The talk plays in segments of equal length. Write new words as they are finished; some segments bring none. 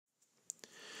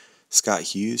Scott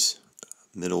Hughes,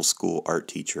 middle school art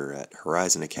teacher at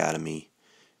Horizon Academy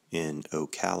in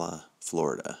Ocala,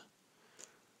 Florida.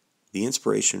 The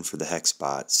inspiration for the hex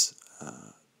spots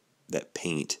that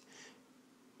paint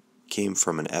came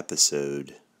from an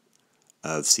episode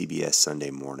of CBS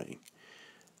Sunday Morning.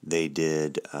 They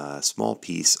did a small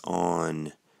piece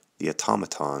on the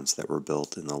automatons that were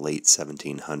built in the late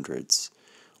 1700s,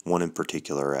 one in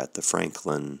particular at the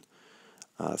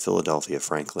Philadelphia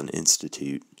Franklin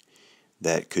Institute,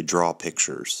 that could draw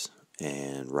pictures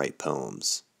and write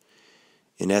poems.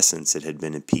 In essence, it had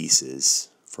been in pieces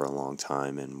for a long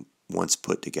time, and once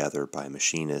put together by a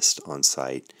machinist on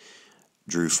site,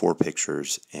 drew 4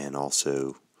 pictures and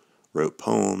also wrote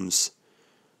poems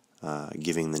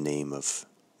giving the name of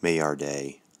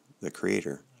Maillardet, the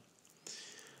creator.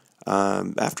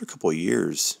 After a couple of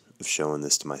years of showing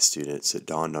this to my students, it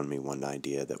dawned on me one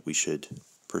idea that we should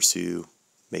pursue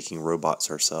making robots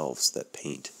ourselves that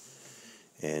paint.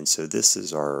 And so this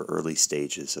is our early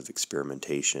stages of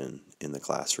experimentation in the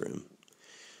classroom.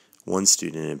 One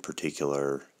student in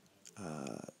particular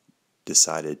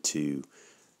decided to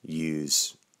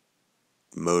use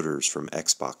motors from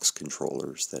Xbox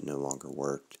controllers that no longer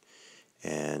worked.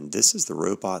 And this is the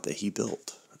robot that he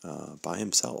built by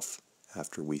himself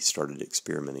after we started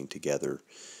experimenting together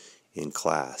in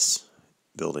class,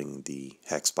 building the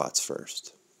hex spots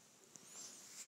first.